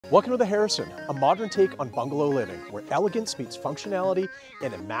Welcome to the Harrison, a modern take on bungalow living, where elegance meets functionality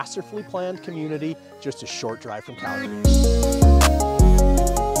in a masterfully planned community just a short drive from Calgary.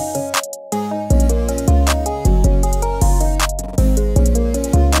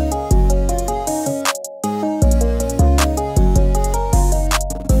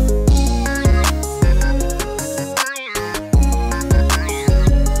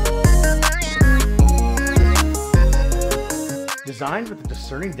 Designed with a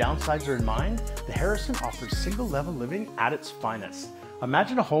discerning downsizer in mind, the Harrison offers single-level living at its finest.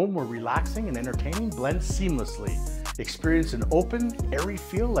 Imagine a home where relaxing and entertaining blend seamlessly. Experience an open, airy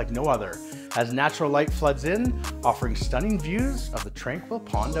feel like no other, as natural light floods in, offering stunning views of the tranquil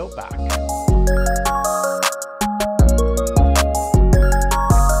pond out back.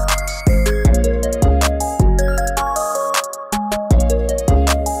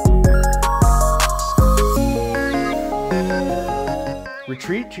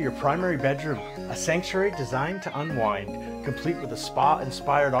 Retreat to your primary bedroom, a sanctuary designed to unwind, complete with a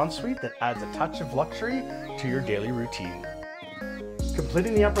spa-inspired ensuite that adds a touch of luxury to your daily routine.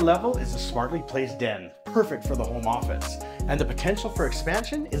 Completing the upper level is a smartly placed den, perfect for the home office, and the potential for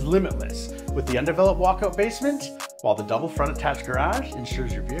expansion is limitless with the undeveloped walkout basement, while the double front attached garage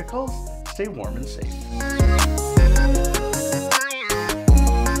ensures your vehicles stay warm and safe.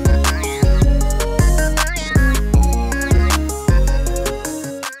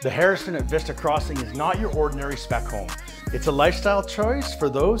 The Harrison at Vista Crossing is not your ordinary spec home. It's a lifestyle choice for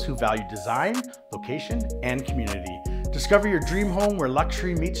those who value design, location, and community. Discover your dream home where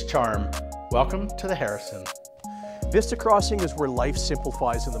luxury meets charm. Welcome to the Harrison. Vista Crossing is where life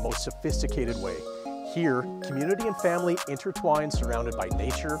simplifies in the most sophisticated way. Here, community and family intertwine, surrounded by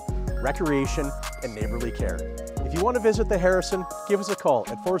nature, recreation, and neighborly care. If you want to visit the Harrison, give us a call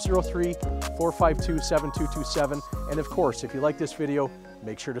at 403-452-7227. And of course, if you like this video,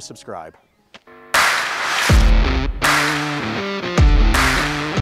 make sure to subscribe.